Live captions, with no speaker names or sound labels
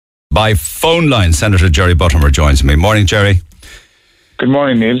by phone line, Senator Jerry Buttimer joins me. Morning, Jerry. Good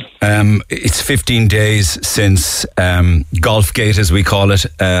morning, Neil. It's 15 days since Golfgate, as we call it,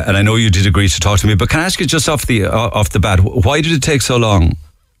 and I know you did agree to talk to me, but can I ask you just off the bat, why did it take so long?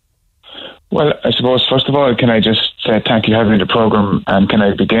 Well, I suppose, first of all, can I just say thank you for having the programme, and can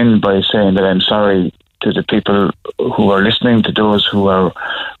I begin by saying that I'm sorry to the people who are listening, to those who are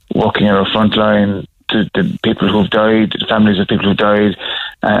working on our front line, to the people who've died, the families of people who died,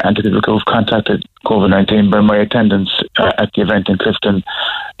 and to the people who've contacted COVID-19 by my attendance at the event in Clifton.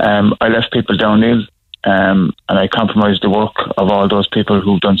 I left people down, Neil, and I compromised the work of all those people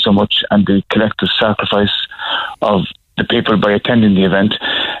who've done so much and the collective sacrifice of the people by attending the event.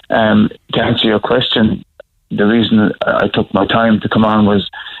 To answer your question, the reason I took my time to come on was,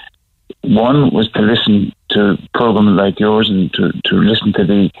 one, was to listen to programs like yours and to listen to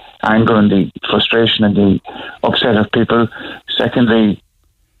the anger and the frustration and the upset of people. Secondly,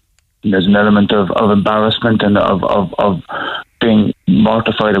 there's an element of embarrassment and of being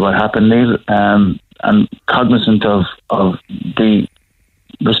mortified at what happened, Neil. I'm cognizant of the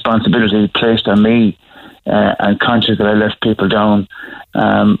responsibility placed on me and conscious that I left people down.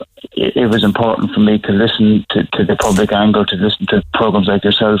 It was important for me to listen to the public angle, to listen to programs like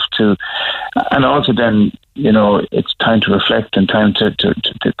yourself, and also then, you know, it's time to reflect and time to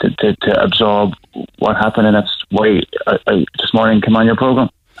absorb what happened, and that's why I this morning came on your program.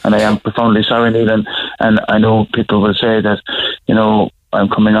 And I am profoundly sorry, Neil, and I know people will say that, you know, I'm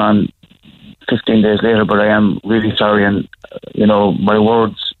coming on 15 days later, but I am really sorry, and, you know, my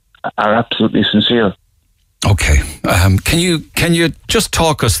words are absolutely sincere. Okay. Can you just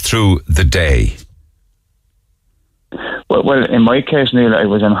talk us through the day? Well, in my case, Neil, I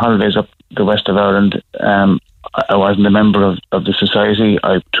was on holidays up the west of Ireland. I wasn't a member of the society.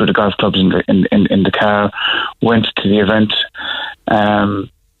 I threw the golf clubs in the car, went to the event,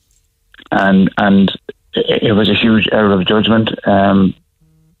 and it was a huge error of judgment. I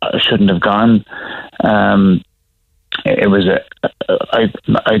shouldn't have gone. It was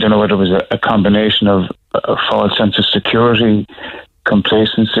I don't know whether it was a combination of a false sense of security,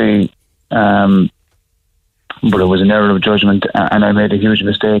 complacency, but it was an error of judgment, and I made a huge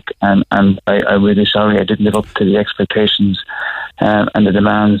mistake, and I'm really sorry. I didn't live up to the expectations and the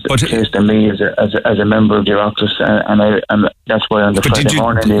demands placed on me as a member of the Oireachtas, and that's why on the Friday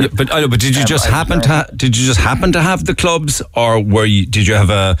morning. But did you just happen to have the clubs, or did you have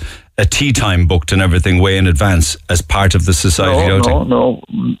a tea time booked and everything way in advance as part of the society outing?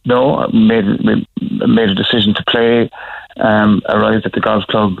 No. I made a decision to play. Arrived at the golf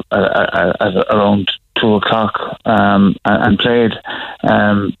club at around 2:00 and played.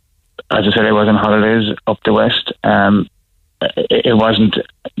 As I said, I was on holidays up the west. It wasn't.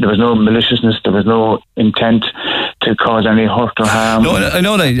 There was no maliciousness. There was no intent to cause any hurt or harm. No, I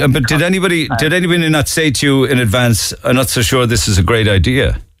know that. But did anybody not say to you in advance, "I'm not so sure this is a great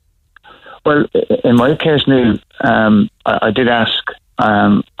idea"? Well, in my case, Neil, I did ask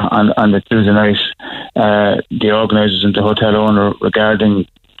on the Tuesday night the organisers and the hotel owner regarding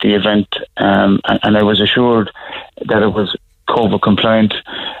the event, and I was assured that it was COVID compliant.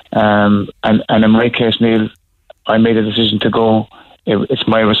 And in my case, Neil, I made a decision to go. It's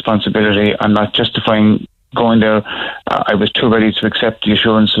my responsibility. I'm not justifying going there. I was too ready to accept the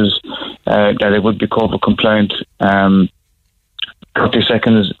assurances that it would be COVID compliant. 30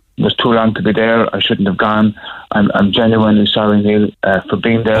 seconds was too long to be there. I shouldn't have gone. I'm genuinely sorry, Neil, for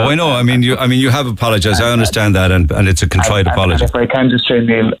being there. Oh, I know. I mean, you have apologised. I understand that, and it's a contrite apology. And if I can just say,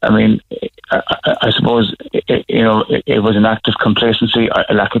 Neil, I mean, I suppose it was an act of complacency,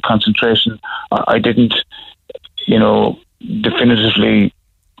 a lack of concentration. I didn't, definitively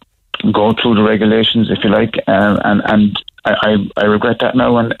go through the regulations, if you like, and I regret that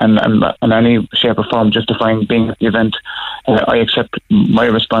now, and in any shape or form justifying being at the event. I accept my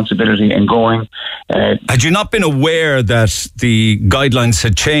responsibility in going. Had you not been aware that the guidelines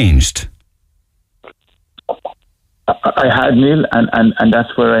had changed? I had, Neil, and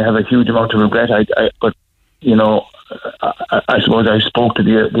that's where I have a huge amount of regret. But I suppose I spoke to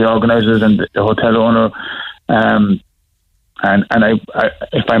the organisers and the hotel owner, and I,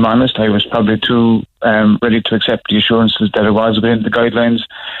 if I'm honest, I was probably too ready to accept the assurances that it was within the guidelines.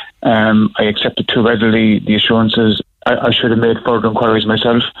 I accepted too readily the assurances. I should have made further inquiries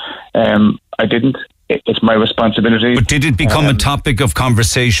myself. I didn't. It's my responsibility. But did it become a topic of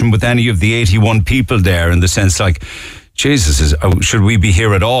conversation with any of the 81 people there, in the sense like, Jesus, should we be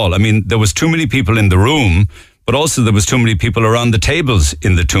here at all? I mean, there was too many people in the room, but also there was too many people around the tables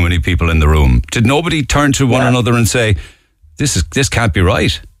in the too many people in the room. Did nobody turn to one another and say, this can't be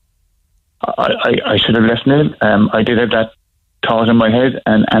right? I should have left, Neil. I did have that thought in my head,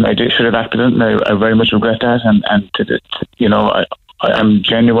 and I should have acted on it, and I very much regret that, I'm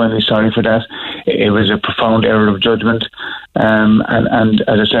genuinely sorry for that. It was a profound error of judgment, and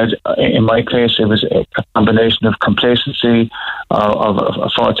as I said, in my case, it was a combination of complacency, of a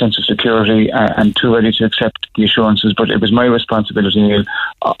false sense of security, and too ready to accept the assurances. But it was my responsibility, Neil.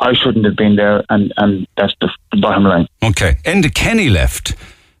 I shouldn't have been there, and that's the bottom line. Okay, Enda Kenny left.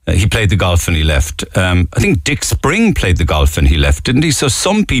 He played the golf and he left. I think Dick Spring played the golf and he left, didn't he? So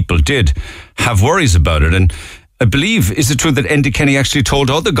some people did have worries about it, and I believe, is it true that Enda Kenny actually told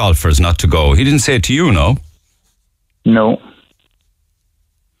other golfers not to go? He didn't say it to you, no? No.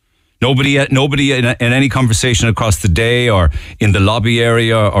 Nobody in any conversation across the day or in the lobby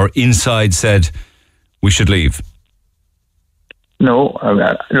area or inside said, we should leave? No,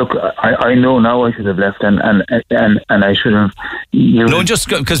 look, I know now I should have left, and I should have. No, just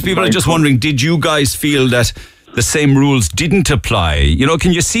because people are just wondering, did you guys feel that the same rules didn't apply? You know,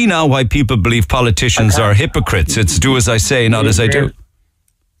 can you see now why people believe politicians are hypocrites? It's do as I say, not as I do.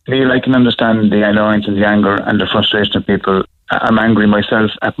 Neil, I can understand the annoyance and the anger and the frustration of people. I'm angry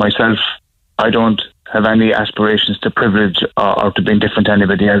at myself. I don't have any aspirations to privilege or to be different to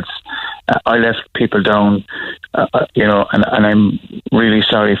anybody else. I left people down, and I'm really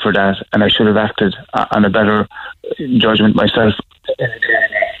sorry for that, and I should have acted on a better judgment myself.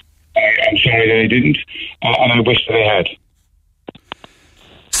 I'm sorry that I didn't, and I wish that I had.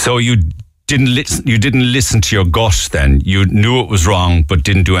 So you didn't listen to your gut then? You knew it was wrong, but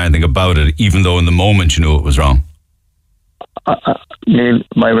didn't do anything about it, even though in the moment you knew it was wrong? Neil,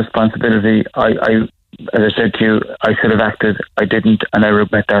 my responsibility, as I said to you, I should have acted. I didn't, and I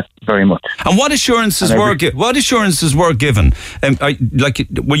regret that very much. And what assurances were given?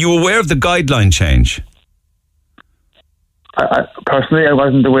 Were you aware of the guideline change? Personally, I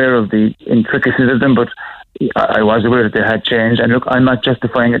wasn't aware of the intricacies of them, but I was aware that they had changed. And look, I'm not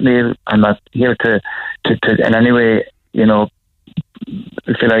justifying it, Neil. I'm not here to in any way,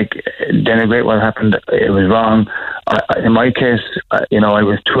 feel like denigrate what happened. It was wrong. In my case, I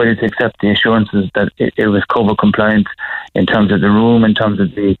was too ready to accept the assurances that it was COVID compliant in terms of the room, in terms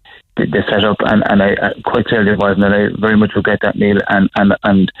of the setup, and I quite clearly wasn't, and I very much regret that, Neil. And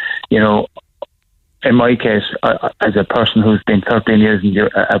in my case, as a person who's been 13 years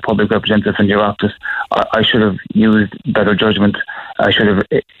a public representative in Oireachtas, I should have used better judgment. I should have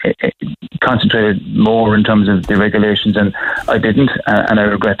concentrated more in terms of the regulations, and I didn't, and I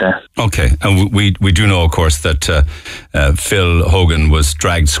regret that. Okay, and we do know, of course, that Phil Hogan was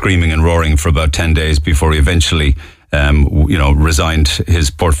dragged screaming and roaring for about 10 days before he eventually, resigned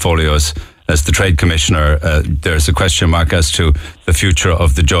his portfolio as the Trade Commissioner. There's a question mark as to the future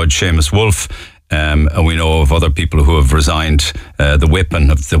of the judge, Seamus Wolfe. And we know of other people who have resigned the whip and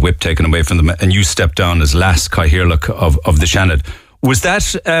have the whip taken away from them. And you stepped down as Leas-Cathaoirleach of the Seanad. Was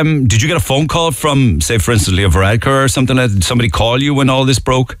that, did you get a phone call from, say, for instance, Leas Varadkar or something? Did somebody call you when all this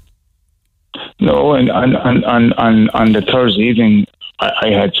broke? No, and on the Thursday evening, I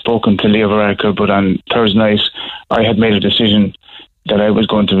had spoken to Leas Varadkar, but on Thursday night, I had made a decision that I was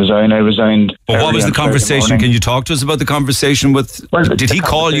going to resign. I resigned. But what was the conversation? Can you talk to us about the conversation with... Well, did he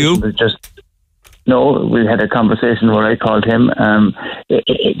call you? No, we had a conversation where I called him.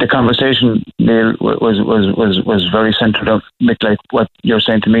 The conversation, Neil, was very centred on like what you're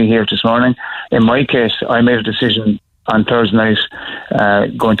saying to me here this morning. In my case, I made a decision on Thursday night,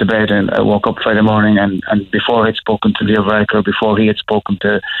 going to bed, and I woke up Friday morning, and before I'd spoken to Leas Varadkar, before he had spoken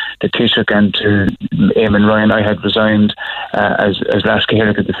to the Taoiseach and to Eamon Ryan, I had resigned as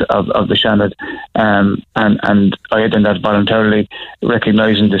Leas-Cathaoirleach of the Seanad, and I had done that voluntarily,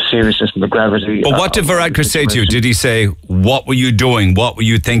 recognising the seriousness and the gravity. But what did Varadkar say to you? Did he say, what were you doing? What were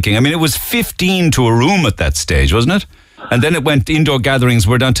you thinking? I mean, it was 15 to a room at that stage, wasn't it? And then it went, indoor gatherings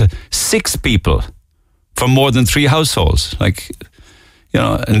were down to 6 people. From more than 3 households, Neil,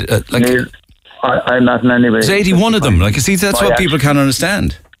 I'm not in any way. There's 81 of them. See, that's what people can't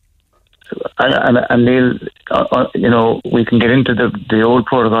understand. And Neil, we can get into the old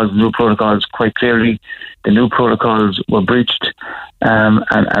protocols, new protocols quite clearly. The new protocols were breached, and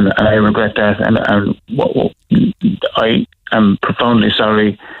I regret that. And I am profoundly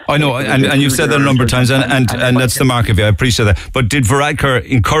sorry. I know, and you've said that a number of times, and that's the mark of you. I appreciate that. But did Varadkar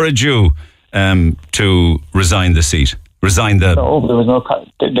encourage you to resign the seat? No, there was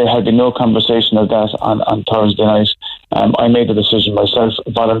there had been no conversation of that on Thursday night. I made the decision myself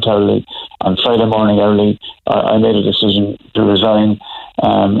voluntarily on Friday morning early. I made a decision to resign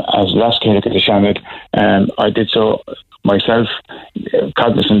as Leas-Cathaoirleach Seanad. I did so myself,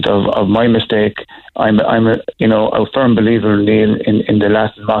 cognizant of my mistake. I'm a firm believer, Neil, in the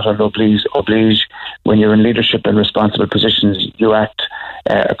Latin motto "Oblige, oblige." When you're in leadership and responsible positions, you act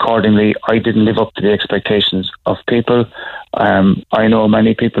accordingly. I didn't live up to the expectations of people. I know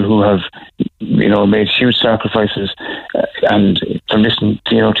many people who have, made huge sacrifices. And from listening,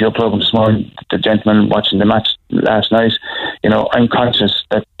 to your program this morning, the gentleman watching the match last night, I'm conscious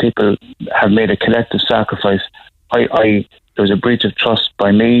that people have made a collective sacrifice. There was a breach of trust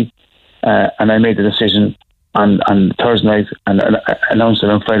by me, and I made the decision on Thursday night and announced it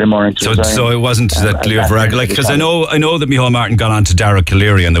on Friday morning. So it wasn't that Leo Varadkar, because I know that Micheál Martin got on to Dara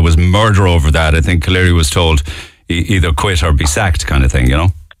Calleary and there was murder over that. I think Calleary was told either quit or be sacked, kind of thing.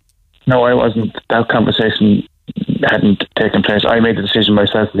 No, I wasn't. That conversation hadn't taken place. I made the decision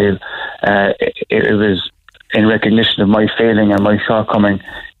myself, Neil. It was in recognition of my failing and my shortcoming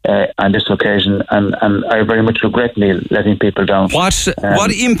on this occasion, and I very much regret, Neil, letting people down.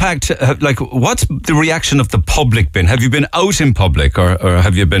 What impact, what's the reaction of the public been? Have you been out in public or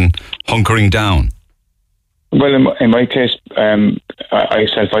have you been hunkering down? Well, in my case, I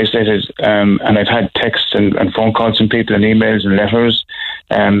self-isolated, and I've had texts and phone calls from people and emails and letters.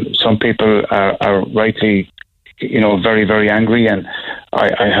 Some people are rightly, very, very angry, and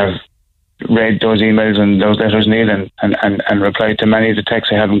I have read those emails and those letters, Neil, and replied to many of the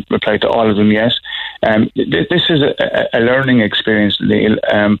texts. I haven't replied to all of them yet. This is a learning experience, Neil.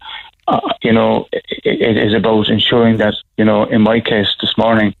 It is about ensuring that, in my case this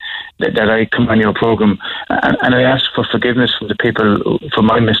morning, that I come on your programme and I ask for forgiveness from the people for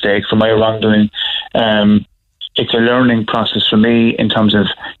my mistake, for my wrongdoing. It's a learning process for me in terms of,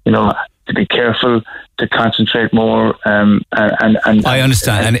 to be careful, to concentrate more, and I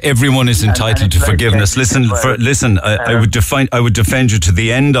understand, and everyone is entitled to forgiveness. I would defend you to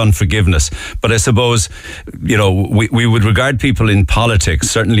the end on forgiveness, but I suppose we would regard people in politics,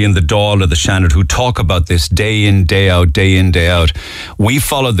 certainly in the Dáil or the Seanad, who talk about this day in, day out, day in, day out. We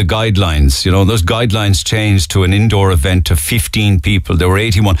followed the guidelines. Those guidelines changed to an indoor event of 15 people. There were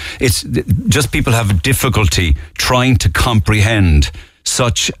 81. It's just people have difficulty trying to comprehend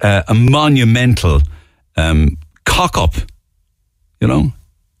such a monumental cock-up,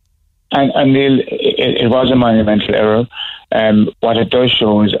 And Neil, it was a monumental error. What it does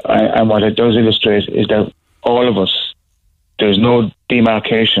show is, and what it does illustrate, is that all of us, there's no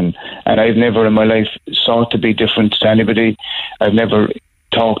demarcation. And I've never in my life sought to be different to anybody. I've never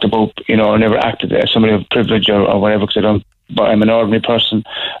talked about, never acted as somebody of privilege or whatever, because I don't. But I'm an ordinary person.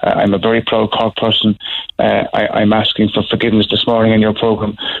 I'm a very proud Cork person. I'm asking for forgiveness this morning in your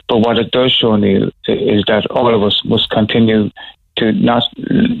programme. But what it does show, Neil, is that all of us must continue to not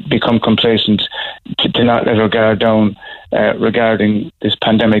become complacent, to not let our guard down regarding this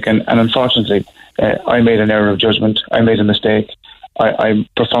pandemic. And unfortunately, I made an error of judgment. I made a mistake. I'm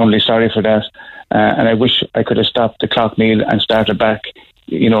profoundly sorry for that. And I wish I could have stopped the clock, Neil, and started back,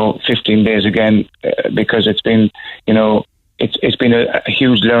 15 days again, because it's been, It's been a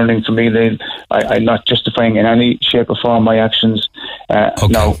huge learning for me, Neil. I'm not justifying in any shape or form my actions.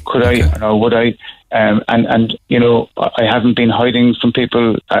 Now, could I or would I? I haven't been hiding from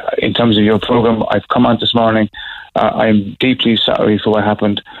people in terms of your programme. I've come on this morning. I'm deeply sorry for what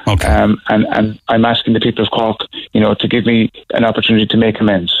happened. Okay. And I'm asking the people of Cork, to give me an opportunity to make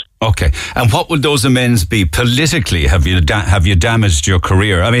amends. Okay. And what would those amends be? Politically, have you damaged your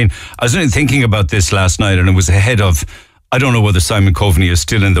career? I mean, I was only thinking about this last night, and it was ahead of, I don't know whether Simon Coveney is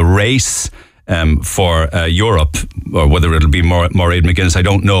still in the race for Europe, or whether it'll be Mairead McGuinness, I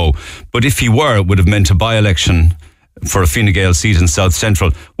don't know. But if he were, it would have meant a by-election for a Fine Gael seat in South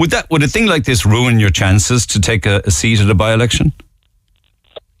Central. Would a thing like this ruin your chances to take a seat at a by-election?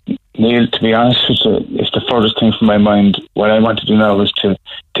 Neil, to be honest with you, it's the furthest thing from my mind. What I want to do now is to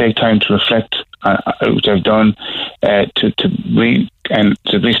take time to reflect, which I've done,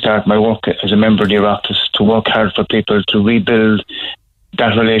 to restart my work as a member of the Oireachtas, to work hard for people, to rebuild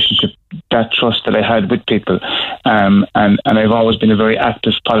that relationship, that trust that I had with people. And I've always been a very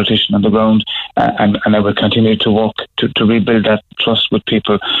active politician on the ground, and I will continue to work to rebuild that trust with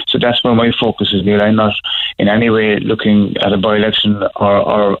people. So that's where my focus is, Neil. I'm not in any way looking at a by-election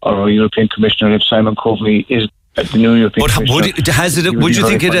or a European Commissioner if Simon Coveney is the new European Commissioner. But would you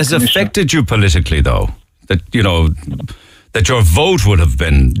think it has affected you politically, though? That, that your vote would have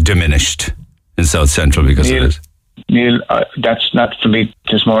been diminished in South Central because of it? Neil, that's not for me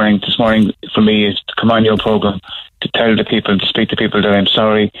this morning. This morning for me is to come on your programme, to tell the people, to speak to people that I'm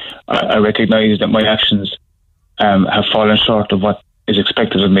sorry. I recognise that my actions have fallen short of what is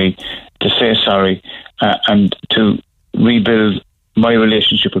expected of me, to say sorry and to rebuild my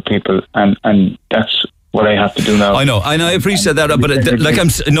relationship with people, and that's what I have to do now. I know, I appreciate that, but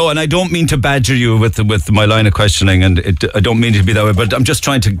and I don't mean to badger you with my line of questioning, and I don't mean to be that way, but I'm just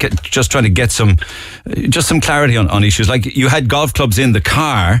trying to get some clarity on issues. Like, you had golf clubs in the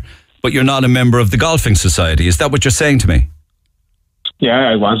car, but you're not a member of the golfing society. Is that what you're saying to me? Yeah,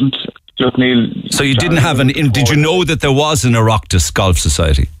 I wasn't. Look, Neil. So you didn't have did you know that there was an Oireachtas Golf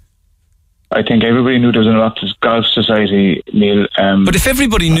Society? I think everybody knew there was an Oireachtas Golf Society, Neil. But if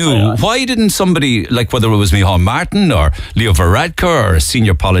everybody knew, why didn't somebody, like whether it was Micheál Martin or Leo Varadkar or a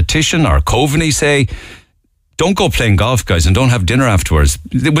senior politician or Coveney, say, don't go playing golf, guys, and don't have dinner afterwards?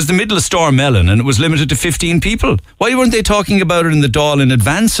 It was the middle of Storm Ellen and it was limited to 15 people. Why weren't they talking about it in the Dáil in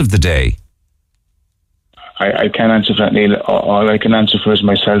advance of the day? I can't answer for that, Neil. All I can answer for is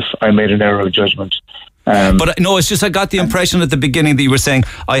myself. I made an error of judgment. But no, it's just I got the impression at the beginning that you were saying,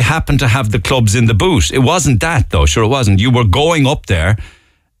 I happen to have the clubs in the boot. It wasn't that, though. Sure, it wasn't. You were going up there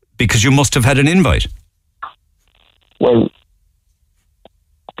because you must have had an invite. Well,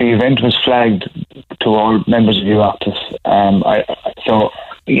 the event was flagged to all members of the Oireachtas. So,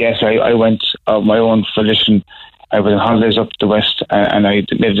 yes, I went of my own volition. I was on holidays up the west, and I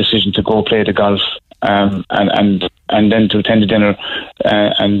made a decision to go play the golf. And then to attend the dinner,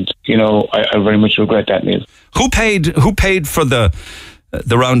 and you know, I very much regret that, Neil. Who paid for the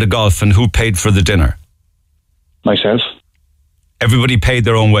round of golf, and who paid for the dinner? Myself. Everybody paid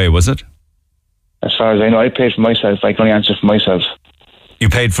their own way, was it? As far as I know, I paid for myself. I can only answer for myself. You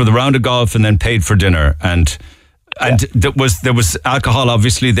paid for the round of golf and then paid for dinner, and there was alcohol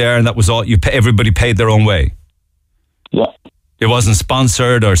obviously there, and that was all. Everybody paid their own way. Yeah. It wasn't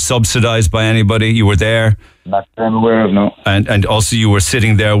sponsored or subsidised by anybody. You were there. Not that I'm aware of, no. And also you were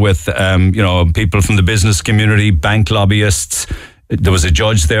sitting there with, people from the business community, bank lobbyists. There was a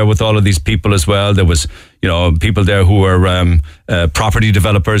judge there with all of these people as well. There was, people there who were property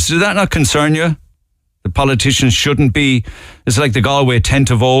developers. Did that not concern you? The politicians shouldn't be. It's like the Galway tent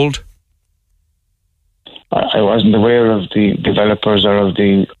of old. I wasn't aware of the developers or of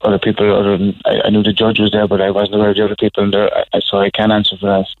the other people. I knew the judge was there, but I wasn't aware of the other people there, so I can't answer for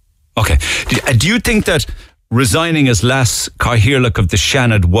that. Okay. Do you think that resigning as Leas-Cathaoirleach of the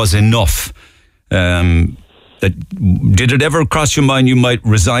Seanad was enough? Did it ever cross your mind you might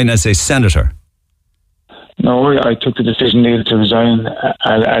resign as a senator? No, I took the decision, Neil, to resign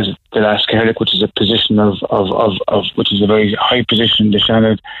as the Leas-Cathaoirleach, which is a position which is a very high position in the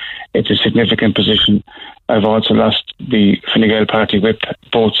Seanad. It's a significant position. I've also lost the Fine Gael party whip.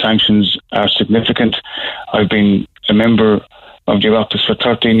 Both sanctions are significant. I've been a member of the Oireachtas for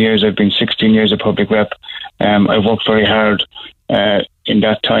 13 years. I've been 16 years a public rep. I've worked very hard in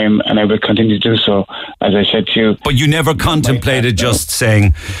that time, and I will continue to do so, as I said to you. But you never contemplated just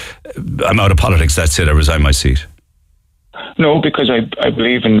saying, I'm out of politics, that's it, I resign my seat? No, because I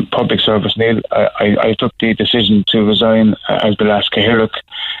believe in public service, Neil. I took the decision to resign as the Leas-Cathaoirleach,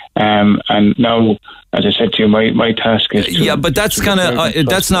 and now, as I said to you, my task is to... Yeah, but that's kind of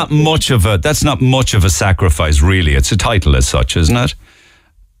that's not much of a sacrifice, really. It's a title as such, isn't it?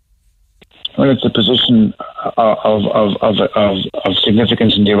 Well, it's a position of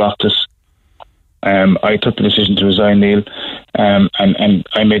significance in the Oireachtas. I took the decision to resign, Neil, and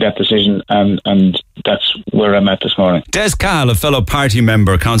I made that decision, and that's where I'm at this morning. Des Cahill, a fellow party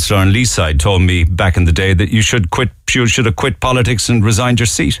member, councillor on Leaside, told me back in the day that you should have quit politics and resigned your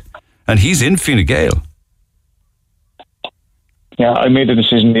seat, and he's in Fine Gael. Yeah, I made the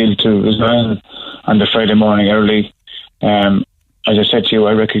decision, Neil, to resign on the Friday morning early. As I said to you,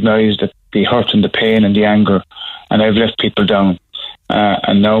 I recognise that the hurt and the pain and the anger, and I've left people down.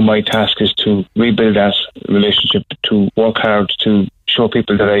 And now my task is to rebuild that relationship, to work hard to show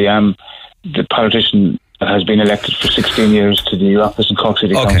people that I am the politician that has been elected for 16 years to the office in Cork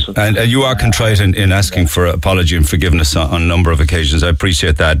City Council. And you are contrite in asking for apology and forgiveness on a number of occasions. I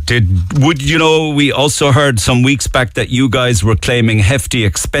appreciate that. We also heard some weeks back that you guys were claiming hefty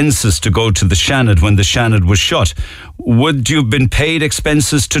expenses to go to the Seanad when the Seanad was shut. Would you have been paid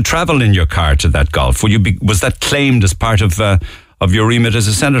expenses to travel in your car to that golf? Was that claimed as part of your remit as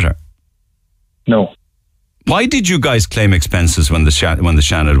a senator? No. Why did you guys claim expenses when the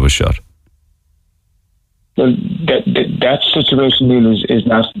Seanad was shut? Well, that situation, Neil, is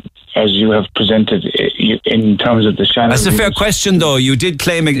not as you have presented in terms of the Seanad. That's a fair question, though. You did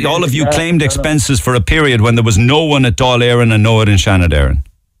claim, all of you claimed expenses for a period when there was no one at Dáil Éireann and no one in Seanad Éireann.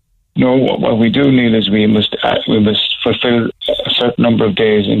 No, what we do, Neil, is we must fulfil certain number of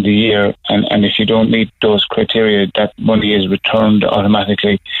days in the year, and if you don't meet those criteria, that money is returned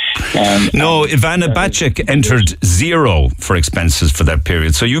automatically. No, Ivana Bacek entered 0 for expenses for that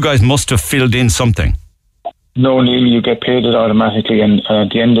period, so you guys must have filled in something. No, Neil, you get paid it automatically, and at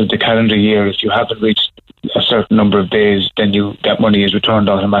the end of the calendar year, if you haven't reached a certain number of days, then that money is returned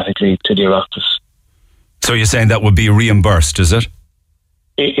automatically to the Oireachtas. So you're saying that would be reimbursed, is it?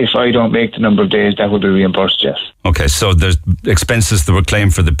 If I don't make the number of days, that will be reimbursed, yes. Okay, so the expenses that were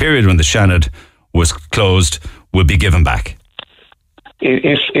claimed for the period when the Seanad was closed will be given back.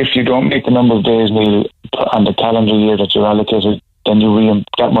 If you don't make the number of days, Neil, on the calendar year that you're allocated, then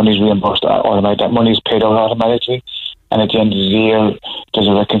that money is reimbursed automatically. That money is paid out automatically, and at the end of the year, there's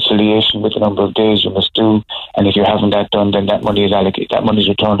a reconciliation with the number of days you must do, and if you haven't that done, then that money is allocated. That money is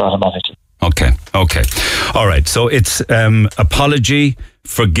returned automatically. Okay. All right, so it's apology,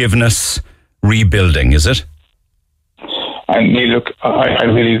 forgiveness, rebuilding, is it? And Neil, look, I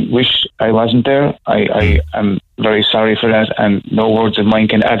really wish I wasn't there. I am very sorry for that, and no words of mine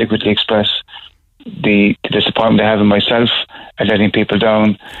can adequately express the disappointment I have in myself at letting people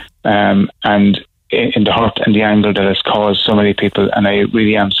down, and in the hurt and the anger that has caused so many people, and I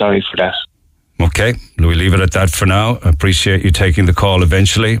really am sorry for that. Okay, we leave it at that for now. I appreciate you taking the call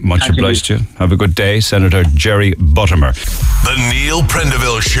eventually. Much obliged to you. Have a good day. Senator Jerry Buttimer. The Neil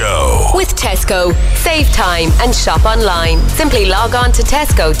Prendeville Show. With Tesco. Save time and shop online. Simply log on to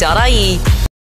tesco.ie.